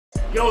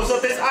Yo, what's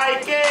up? It's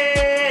Ike.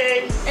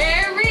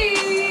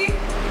 Ari.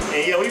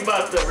 And yo, we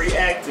about to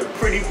react to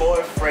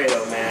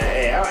Prettyboyfredo, man.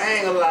 Hey, I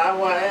ain't gonna lie,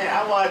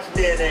 I watched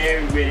that and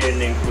every video that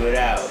nigga put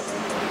out.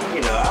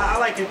 You know, I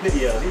like his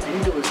videos. He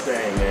do his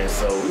thing, man.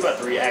 So we about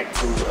to react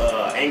to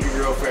Angry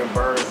Girlfriend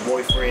Burns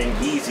Boyfriend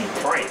YEEZY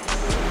prank.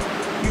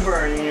 You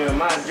burn, you know,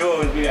 my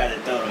Jordans, we gotta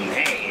throw them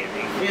hands.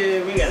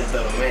 Yeah, we gotta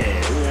throw them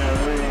hands. You know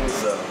what I mean?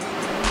 So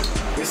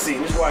let's see.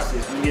 Let's watch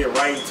this. We get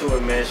right into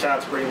it, man. Shout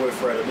out to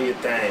Prettyboyfredo. Do your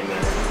thing,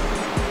 man.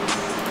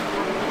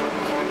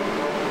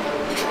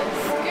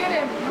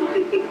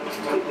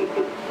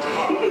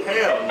 Oh,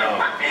 hell no.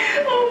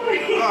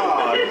 Oh,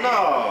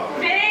 no.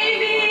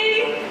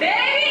 Baby!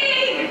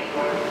 Baby!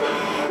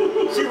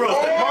 She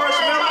roasted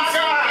marshmallows?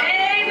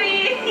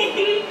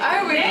 Baby! I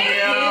would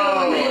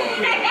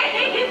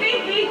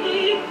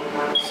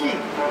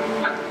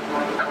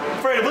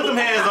Fredo, put them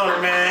hands on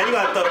her, man. You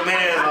gotta throw them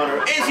hands on her.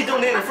 And she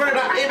doing it in front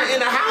of in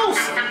the house.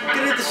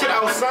 Get the shit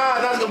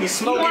outside. Now it's gonna be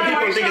smoking.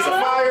 People think it's a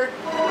fire.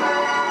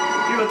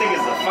 People think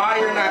it's a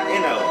fire, not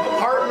in an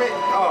apartment.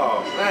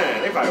 Oh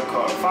man, they probably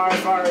call it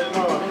firefighters.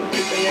 No,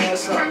 get their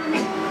ass up.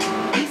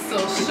 He's so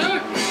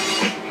shook.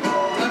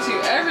 Don't you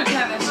ever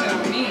try that shit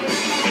on me.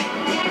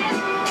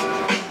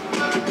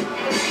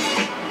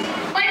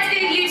 What's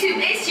good, YouTube?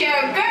 It's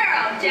your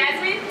girl,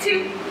 Jasmine,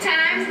 2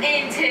 times,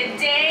 and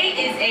today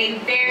is a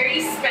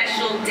very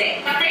special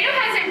day. Fredo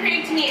hasn't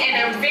pranked me in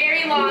a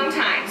very long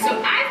time,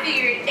 so I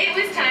figured it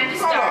was time to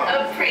start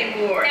a prank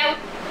war. Now,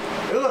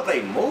 it looked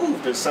like they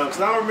moved or something,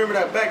 cause I don't remember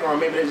that background.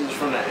 Maybe they just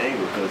from that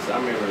angle, cause I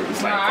remember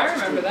it's like. No, I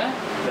remember that.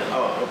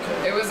 Oh,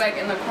 okay. It was like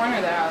in the corner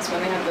of the house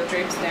when they had the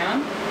drapes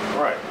down.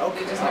 Right.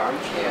 Okay. Just never,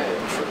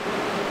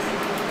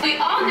 we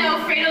all know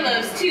Fredo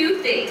loves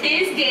 2 things: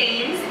 his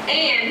games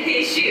and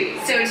his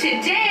shoes. So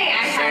today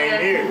I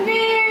have a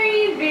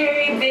very,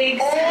 very big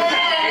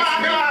surprise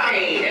for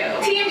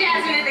Fredo. Team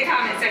Jasmine in the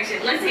comment section.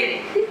 Let's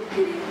hit it.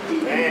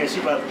 Man, she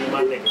about to be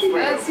my nigga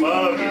Fredo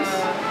bogus.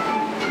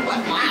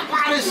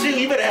 Why this shit?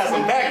 You better have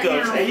some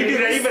backups. And you do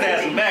that, you better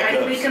have some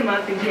backups. I come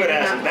up and you better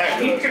have some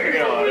backups.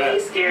 Forget all that. I'm really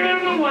scared. I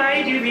don't know why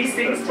I do these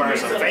things. Let's burn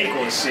some fake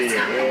one shit.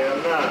 Hell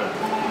nah.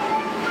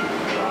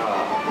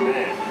 Oh,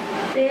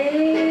 man.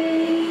 Baby,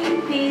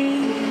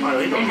 Oh,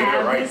 he gonna get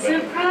it right back.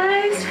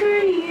 surprise for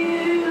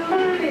you.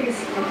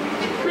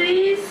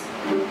 Please.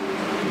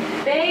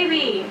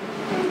 Baby.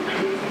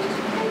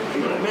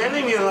 Man,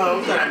 leave me alone.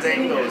 I'm trying to take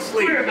me to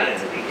sleep. We're about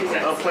to be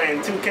I'm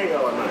playing 2K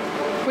all night.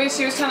 Wait,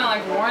 she was trying to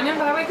like warn him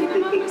by waking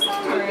him up or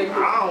something?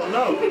 Or? I don't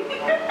know.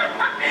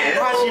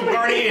 Why she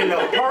burning in the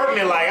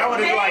apartment? Like, I would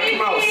have like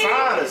come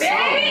outside or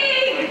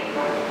something.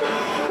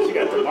 She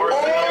got the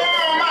marshmallows.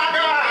 Oh my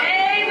God!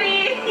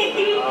 Baby!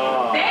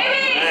 Oh,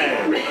 baby!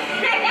 Man.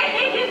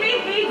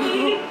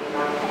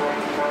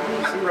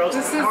 She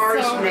roasted This is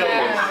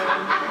marshmallows.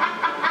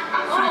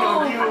 So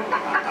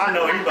I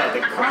know you about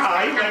to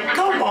cry. You like,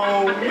 come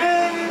on,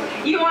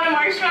 man. You want a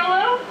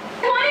marshmallow?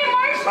 Want a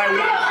marshmallow?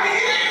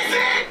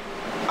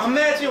 Like,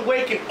 imagine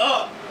waking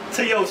up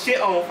to your shit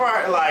on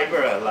fire. Like,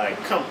 bro,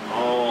 like, come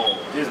on.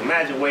 Just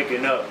imagine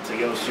waking up to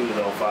your shoes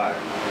on fire.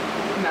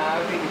 Nah,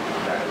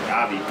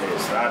 I'll be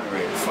pissed. I'll be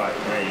ready to fight.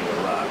 I ain't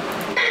gonna lie.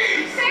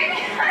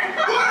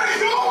 What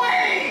is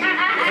going?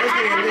 Let's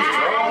get in this I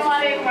draw.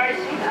 want a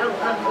marshmallow.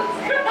 Oh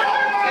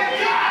my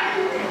God!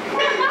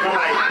 I'm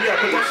like, you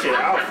gotta put that shit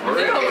out for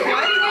real.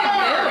 why do you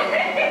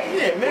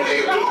get milk?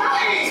 Yeah,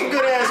 man. Some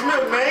good ass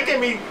milk, man. It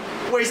can't be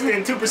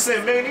wasting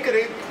 2% milk. You could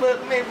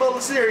have made a bowl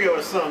of cereal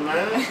or something,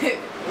 man.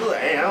 Look,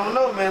 hey, I don't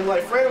know, man.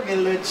 Like Fredo getting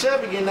a little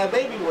chubby, getting that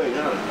baby weight,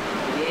 huh?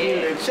 Yeah. Getting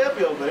a little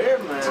chubby over there,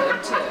 man.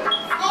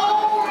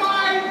 Oh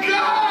my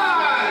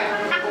God!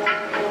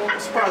 I'm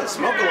surprised the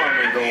smoke alarm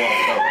didn't go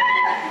off, though.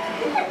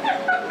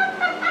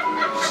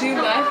 She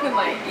laughing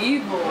like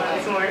evil.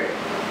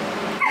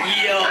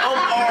 Yo, I'm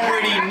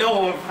already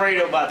knowing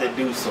Fredo about to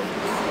do some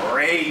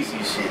crazy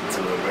shit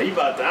to her, bro. He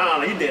about to, I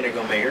don't know, he didn't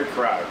gonna make her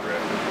cry, bro.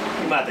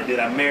 He about to do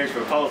that marriage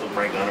proposal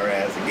prank on her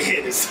ass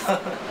again or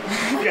something.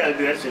 You gotta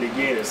do that shit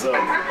again or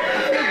something. I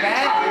feel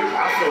bad.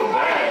 I feel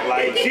bad.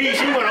 Like, she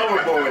went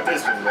overboard with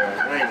this one, bro. I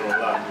ain't gonna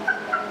lie.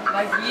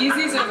 Like,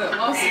 Yeezys are the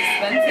most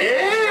expensive.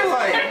 Yeah,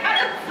 like,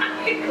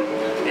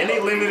 and they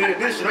limited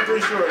edition. I'm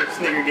pretty sure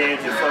sneaker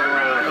games just fuck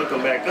around and hook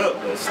them back up,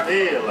 but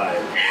still, like,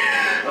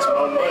 that's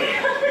my money.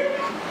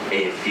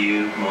 A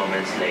few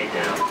moments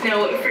later. Now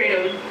what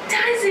Fredo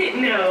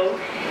doesn't know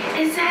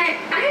is that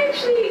I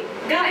actually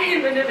got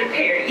him another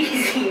pair of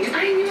Yeezys.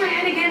 I knew I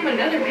had to get him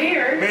another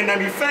pair. May not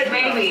be fake.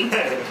 Maybe. I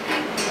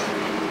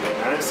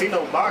didn't see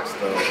no box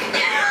though. Look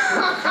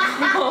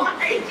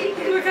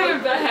at her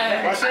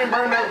bag. Why she ain't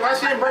burn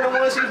the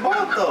one she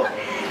bought though?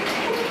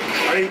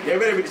 They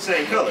better be the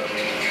same color.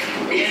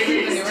 Are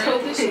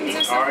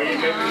you,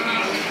 baby?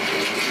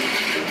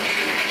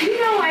 You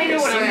know I know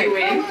what I'm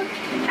doing.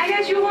 I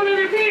got you a whole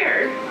other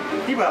pair.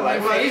 He about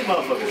like, well, these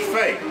motherfuckers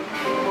fake.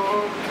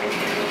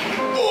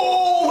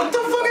 Oh, what the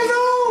fuck is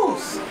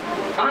those?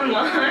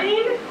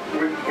 Online?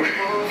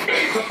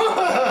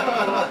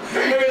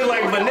 Maybe it's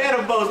like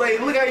banana boats. Like, Wait,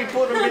 look how you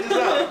pulled them bitches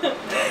out. I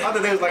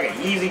thought they was like a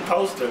YEEZY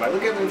poster. Like,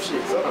 look at them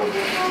shits. Hold on.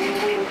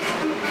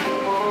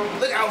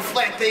 Look how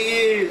flat they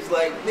is.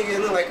 Like, nigga,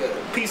 it look like a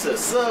piece of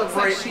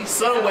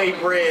Subway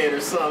bread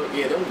or something.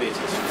 Yeah, them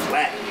bitches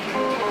flat.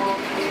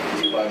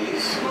 You buy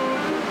these?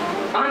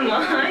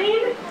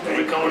 Online? They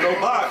ain't come with no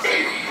box. He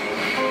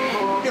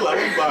like,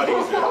 we buy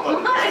these. He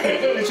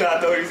try to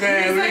throw his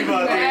hands. He's He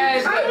about mad,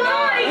 these. but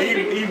not.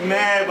 He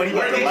mad, but he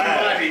about to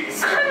laugh.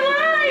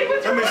 Online?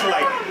 What's That bitch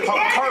like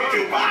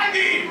You buy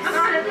these?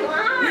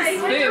 online?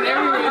 Spin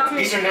everywhere too.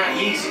 These are not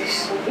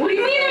Yeezys. What do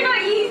you mean they're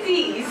not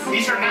Yeezys?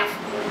 These are not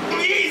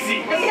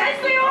Yeezys. Yes,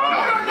 they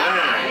are.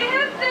 man. They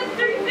have the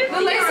 350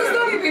 The laces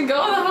don't even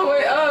go the whole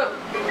way up.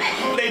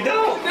 They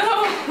don't.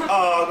 No.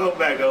 Oh, go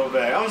back.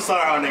 I'm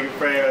sorry, our nigga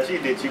Fredo. She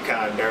did you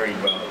kind of dirty,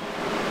 bro.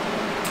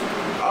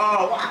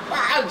 Oh,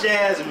 wow,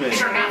 Jasmine.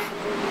 These are not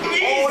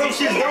Yeezys. Oh, them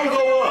shits don't go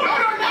No, up.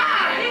 they're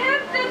not. They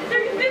have the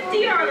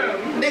 350 on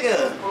them. Nigga.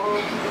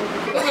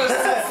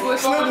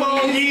 Slip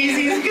on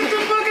Yeezys. Get the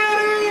fuck out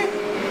of here.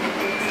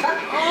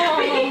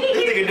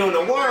 This nigga doing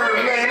the worm,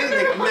 man. This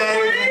nigga mad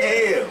as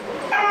hell.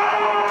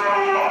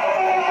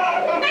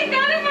 I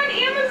got them on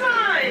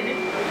Amazon.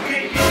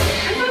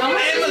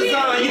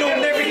 Amazon. You don't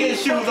never get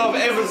shoes off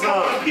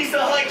Amazon. Piece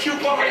of like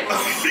coupon.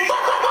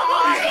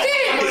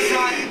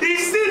 He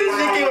said this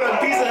shit came with a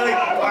piece of honey. I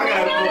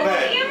gotta go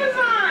back.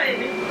 Amazon.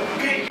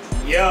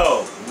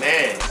 Yo,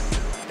 man,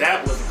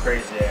 that was a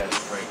crazy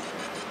ass prank.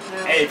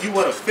 Hey, if you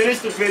want to finish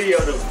the video,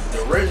 the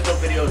original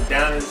video is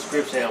down in the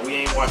description. We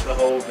ain't watched the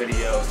whole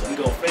video, so we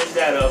gonna finish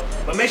that up.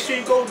 But make sure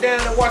you go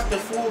down and watch the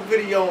full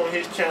video on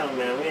his channel,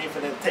 man. We ain't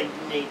finna take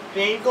the nigga.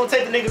 We ain't gonna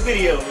take the nigga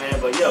video, man.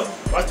 But yo,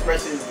 watch the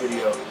rest of this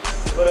video.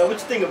 But what you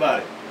think about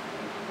it?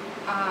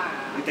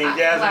 You think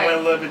Jasmine went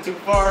a little bit too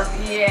far?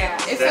 Yeah,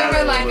 if there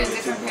were like a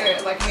different pair,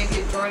 like maybe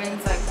a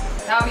Jordan's, like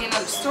that would be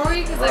another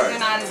story because like they're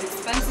not as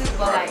expensive.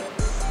 But like,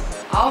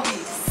 I'll be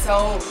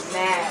so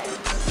mad.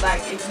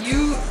 Like if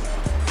you,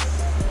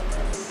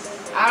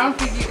 I don't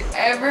think you'd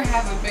ever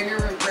have a bigger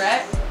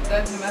regret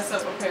than to mess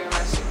up a pair of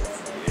my shoes.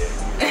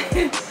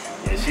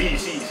 Yeah,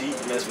 she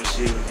mess with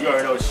shoes. You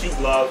already know she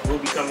vlogs will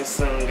be coming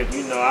soon because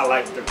you know I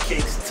like the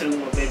kicks too.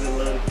 My baby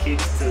love the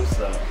kicks too,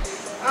 so.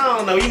 I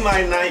don't know, you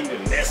might not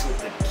even mess with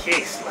the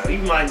kicks. Like, you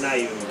might not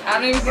even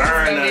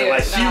burn her.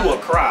 Like, she will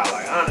cry.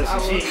 Like,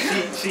 honestly,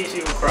 she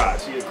will cry.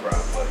 She will cry.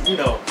 But, you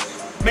know,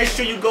 make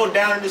sure you go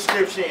down in the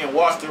description and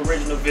watch the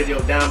original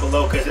video down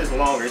below because it's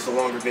longer. It's a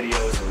longer video.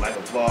 It's like a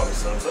vlog or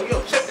something. So,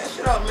 yo, check that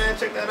shit out, man.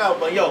 Check that out.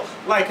 But, yo,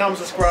 like, comment,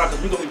 subscribe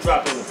because we're going to be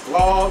dropping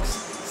vlogs,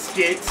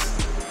 skits,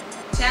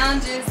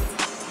 Challenges,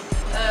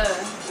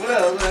 what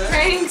else, man?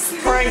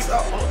 Pranks.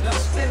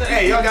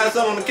 Hey, y'all got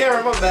something on the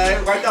camera, my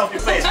bad. Right off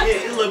your face. Yeah,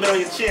 a little bit on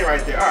your chin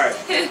right there. Alright.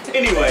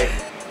 Anyway,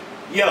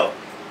 yo,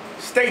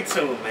 stay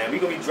tuned, man. We're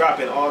going to be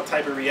dropping all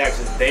type of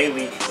reactions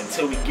daily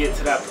until we get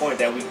to that point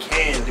that we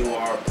can do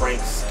our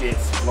pranks,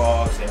 skits,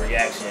 vlogs, and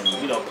reaction.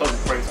 You know, public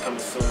pranks coming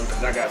soon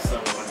because I got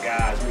some of my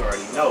guys you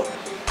already know.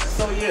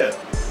 So, yeah.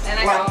 And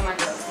I got all my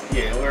girls.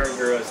 Yeah, we're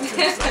girls too.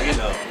 So, you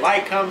know,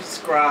 like, comment,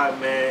 subscribe,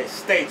 man.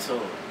 Stay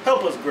tuned.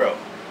 Help us grow.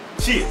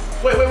 Chill.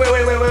 Wait.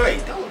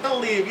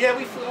 Don't leave. Yeah,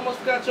 we almost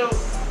forgot your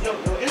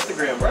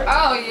Instagram, right?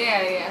 Oh,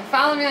 yeah.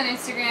 Follow me on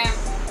Instagram.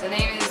 The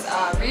name is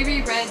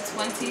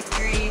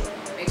RiriRed23.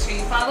 Make sure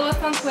you follow us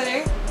on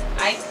Twitter.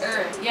 Ike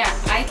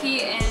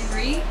and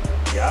Ree.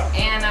 Yeah.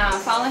 And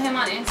follow him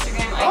on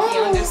Instagram,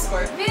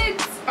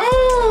 Ike_vids.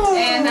 Oh.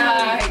 And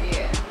yeah,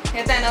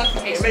 hit that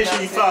notification Make bell.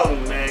 sure you follow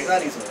me, man. 'Cause I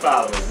need some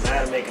followers, man. I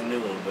had to make a new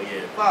one, but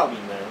yeah, follow me,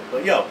 man.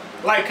 But yo,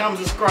 like, comment,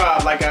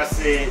 subscribe, like I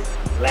said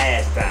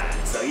last time.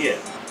 So yeah,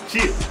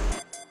 chill.